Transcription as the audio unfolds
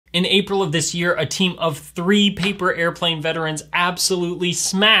In April of this year, a team of 3 paper airplane veterans absolutely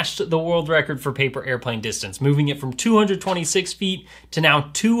smashed the world record for paper airplane distance, moving it from 226 feet to now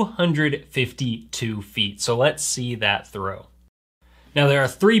 252 feet. So let's see that throw. Now, there are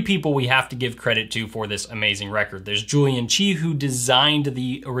 3 people we have to give credit to for this amazing record. There's Julian Chi, who designed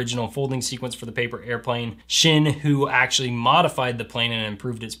the original folding sequence for the paper airplane, Shin, who actually modified the plane and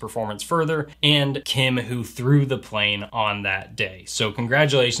improved its performance further, and Kim, who threw the plane on that day. So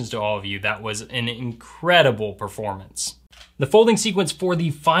congratulations to all of you. That was an incredible performance. The folding sequence for the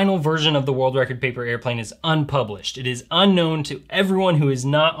final version of the world record paper airplane is unpublished. It is unknown to everyone who is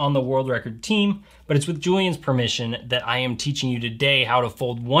not on the world record team, but it's with Julian's permission that I am teaching you today how to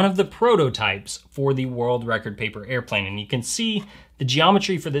fold one of the prototypes for the world record paper airplane. And you can see the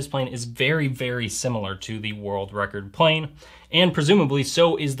geometry for this plane is very, very similar to the world record plane, and presumably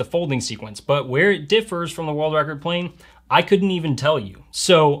so is the folding sequence. But where it differs from the world record plane, I couldn't even tell you.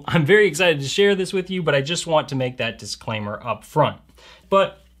 So I'm very excited to share this with you, but I just want to make that disclaimer up front.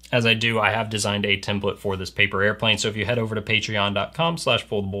 But as I do, I have designed a template for this paper airplane. So if you head over to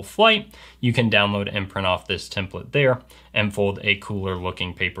patreon.com/foldableflight, you can download and print off this template there and fold a cooler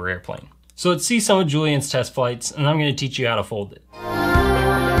looking paper airplane. So let's see some of Julian's test flights, and I'm going to teach you how to fold it.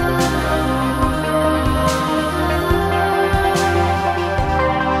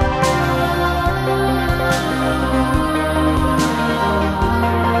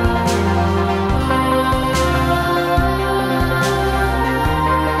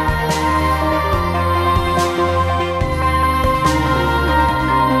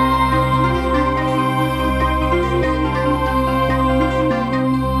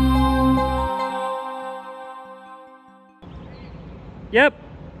 Yep.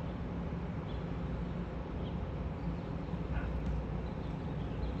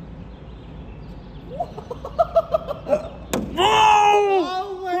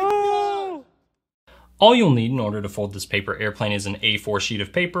 All you'll need in order to fold this paper airplane is an A4 sheet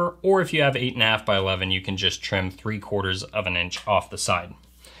of paper, or if you have 8.5 by 11, you can just trim 3/4 of an inch off the side.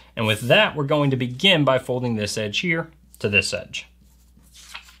 And with that, we're going to begin by folding this edge here to this edge.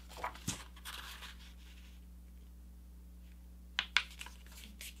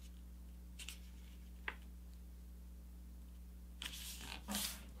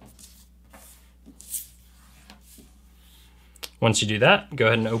 Once you do that, go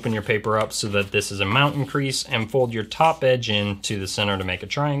ahead and open your paper up so that this is a mountain crease and fold your top edge in to the center to make a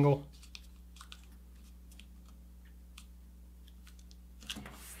triangle.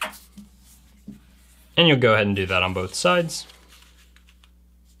 And you'll go ahead and do that on both sides.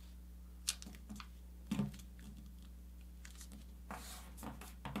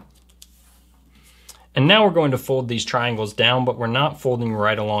 And now we're going to fold these triangles down, but we're not folding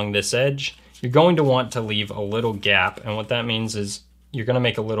right along this edge. You're going to want to leave a little gap, and what that means is you're going to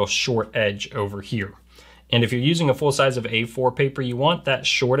make a little short edge over here. And if you're using a full size of A4 paper, you want that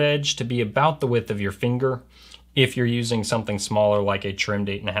short edge to be about the width of your finger. If you're using something smaller like a trimmed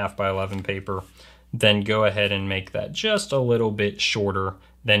 8.5 by 11 paper, then go ahead and make that just a little bit shorter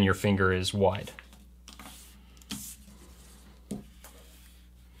than your finger is wide.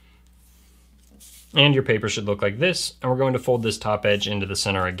 And your paper should look like this, and we're going to fold this top edge into the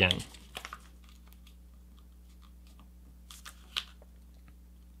center again.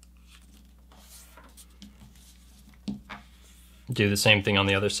 Do the same thing on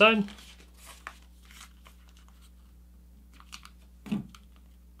the other side.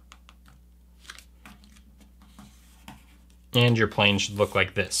 And your plane should look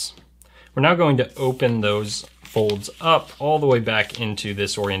like this. We're now going to open those folds up all the way back into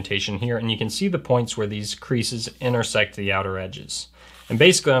this orientation here, and you can see the points where these creases intersect the outer edges. And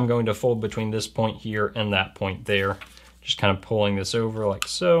basically I'm going to fold between this point here and that point there, just kind of pulling this over like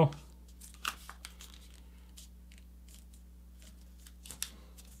so.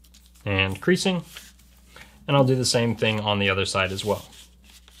 And creasing, and I'll do the same thing on the other side as well.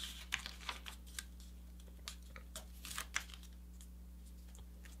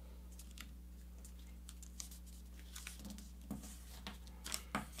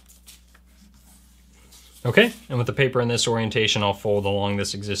 Okay, and with the paper in this orientation, I'll fold along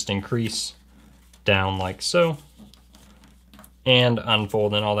this existing crease down like so, and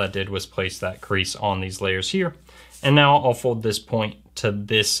unfold, and all that did was place that crease on these layers here. And now I'll fold this point to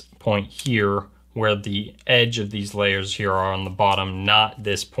this point here where the edge of these layers here are on the bottom, not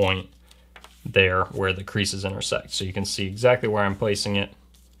this point there where the creases intersect. So you can see exactly where I'm placing it.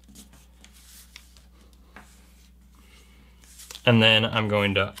 And then I'm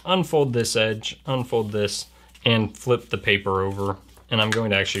going to unfold this edge, unfold this, and flip the paper over. And I'm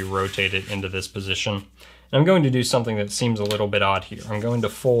going to actually rotate it into this position. And I'm going to do something that seems a little bit odd here. I'm going to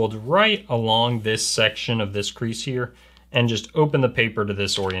fold right along this section of this crease here and just open the paper to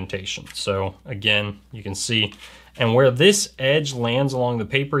this orientation. So again, you can see, and where this edge lands along the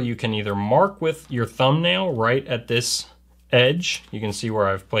paper, you can either mark with your thumbnail right at this edge. You can see where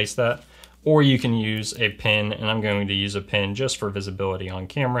I've placed that, or you can use a pin, and I'm going to use a pin just for visibility on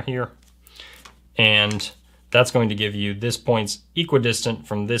camera here. And that's going to give you this point's equidistant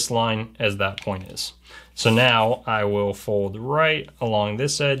from this line as that point is. So now I will fold right along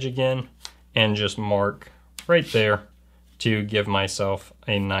this edge again and just mark right there to give myself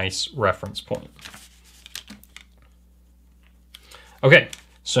a nice reference point. Okay,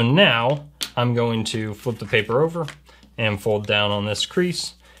 so now I'm going to flip the paper over and fold down on this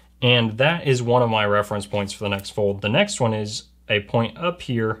crease, and that is one of my reference points for the next fold. The next one is a point up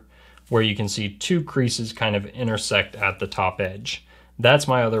here where you can see two creases kind of intersect at the top edge. That's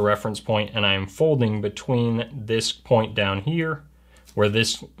my other reference point, and I am folding between this point down here where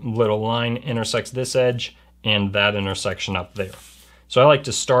this little line intersects this edge and that intersection up there. So I like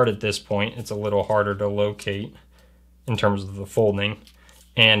to start at this point. It's a little harder to locate in terms of the folding,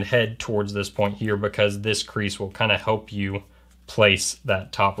 and head towards this point here because this crease will kind of help you place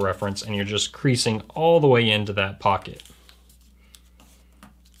that top reference, and you're just creasing all the way into that pocket.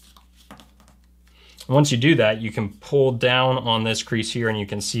 Once you do that, you can pull down on this crease here and you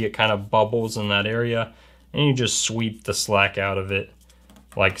can see it kind of bubbles in that area, and you just sweep the slack out of it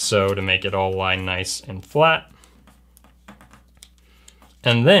like so to make it all lie nice and flat.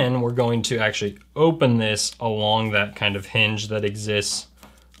 And then we're going to actually open this along that kind of hinge that exists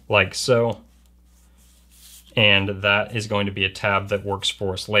like so. And that is going to be a tab that works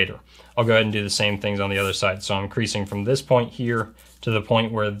for us later. I'll go ahead and do the same things on the other side. So I'm creasing from this point here to the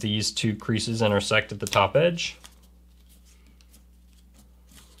point where these two creases intersect at the top edge.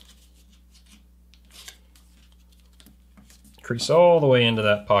 Crease all the way into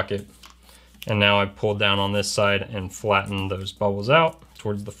that pocket. And now I pull down on this side and flatten those bubbles out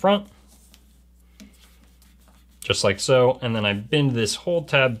towards the front. Just like so, and then I bend this whole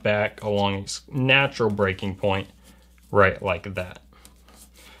tab back along its natural breaking point, right like that.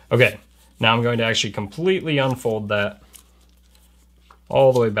 Okay, now I'm going to actually completely unfold that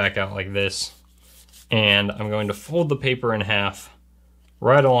all the way back out like this, and I'm going to fold the paper in half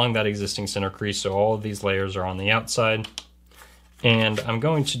right along that existing center crease, so all of these layers are on the outside. And I'm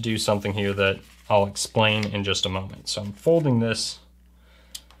going to do something here that I'll explain in just a moment. So I'm folding this,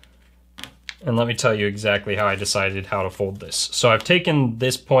 and let me tell you exactly how I decided how to fold this. So I've taken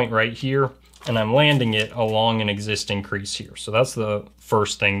this point right here and I'm landing it along an existing crease here. So that's the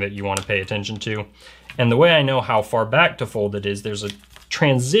first thing that you want to pay attention to. And the way I know how far back to fold it is there's a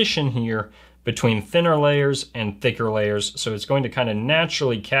transition here between thinner layers and thicker layers. So it's going to kind of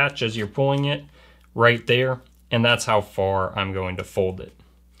naturally catch as you're pulling it right there. And that's how far I'm going to fold it.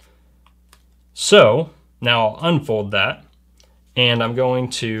 So now I'll unfold that, and I'm going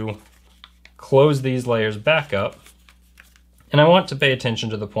to close these layers back up. And I want to pay attention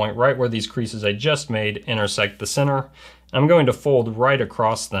to the point right where these creases I just made intersect the center. I'm going to fold right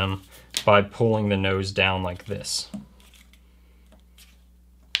across them by pulling the nose down like this.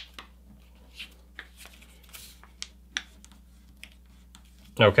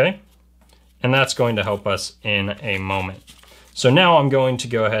 Okay. And that's going to help us in a moment. So now I'm going to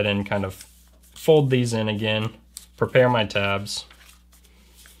go ahead and kind of fold these in again, prepare my tabs,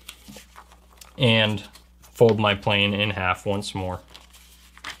 and fold my plane in half once more.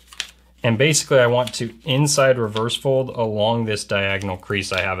 And basically I want to inside reverse fold along this diagonal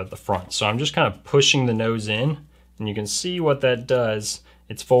crease I have at the front. So I'm just kind of pushing the nose in, and you can see what that does.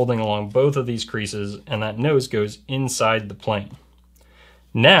 It's folding along both of these creases, and that nose goes inside the plane.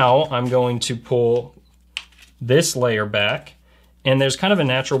 Now I'm going to pull this layer back, and there's kind of a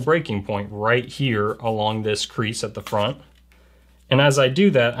natural breaking point right here along this crease at the front. And as I do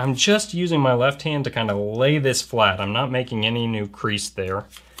that, I'm just using my left hand to kind of lay this flat. I'm not making any new crease there.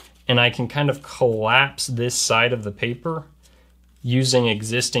 And I can kind of collapse this side of the paper using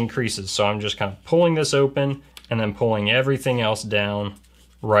existing creases. So I'm just kind of pulling this open and then pulling everything else down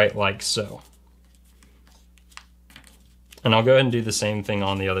right like so. And I'll go ahead and do the same thing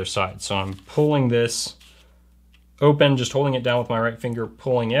on the other side. So I'm pulling this open, just holding it down with my right finger,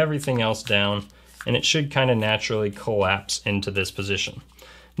 pulling everything else down, and it should kind of naturally collapse into this position.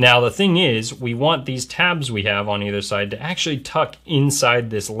 Now the thing is, we want these tabs we have on either side to actually tuck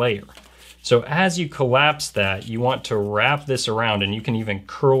inside this layer. So as you collapse that, you want to wrap this around, and you can even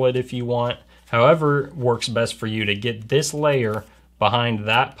curl it if you want. However works best for you to get this layer behind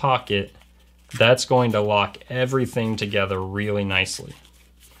that pocket. That's going to lock everything together really nicely.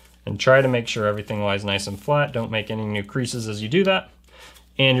 And try to make sure everything lies nice and flat. Don't make any new creases as you do that.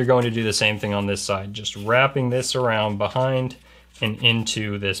 And you're going to do the same thing on this side, just wrapping this around behind and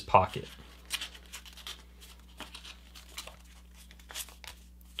into this pocket.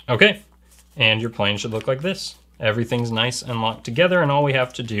 Okay, and your plane should look like this. Everything's nice and locked together, and all we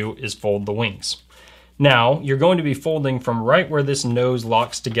have to do is fold the wings. Now, you're going to be folding from right where this nose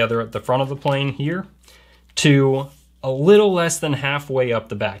locks together at the front of the plane here to a little less than halfway up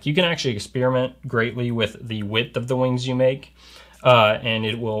the back. You can actually experiment greatly with the width of the wings you make, and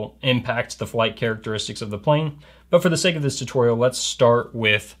it will impact the flight characteristics of the plane. But for the sake of this tutorial, let's start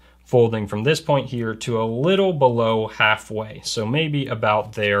with folding from this point here to a little below halfway. So maybe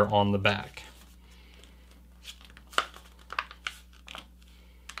about there on the back.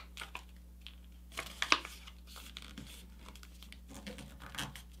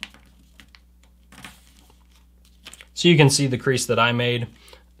 So you can see the crease that I made.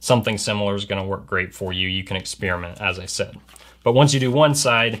 Something similar is going to work great for you. You can experiment, as I said. But once you do one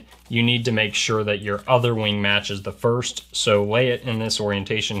side, you need to make sure that your other wing matches the first. So lay it in this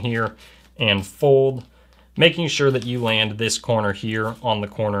orientation here and fold, making sure that you land this corner here on the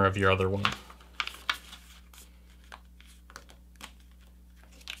corner of your other wing.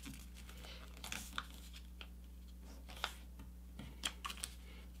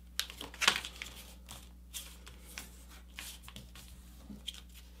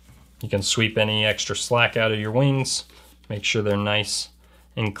 You can sweep any extra slack out of your wings, make sure they're nice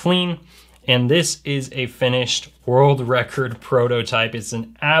and clean. And this is a finished world record prototype. It's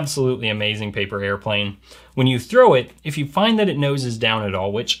an absolutely amazing paper airplane. When you throw it, if you find that it noses down at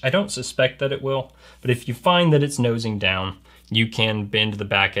all, which I don't suspect that it will, but if you find that it's nosing down, you can bend the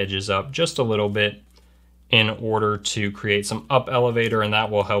back edges up just a little bit in order to create some up elevator, and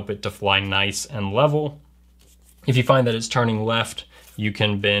that will help it to fly nice and level. If you find that it's turning left, you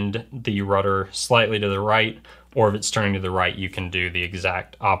can bend the rudder slightly to the right, or if it's turning to the right, you can do the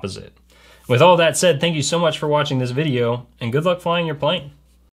exact opposite. With all that said, thank you so much for watching this video, and good luck flying your plane.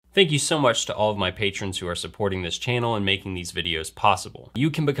 Thank you so much to all of my patrons who are supporting this channel and making these videos possible. You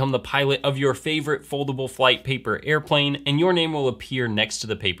can become the pilot of your favorite foldable flight paper airplane, and your name will appear next to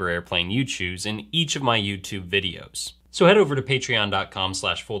the paper airplane you choose in each of my YouTube videos. So head over to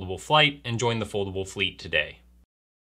patreon.com/foldableflight and join the Foldable fleet today.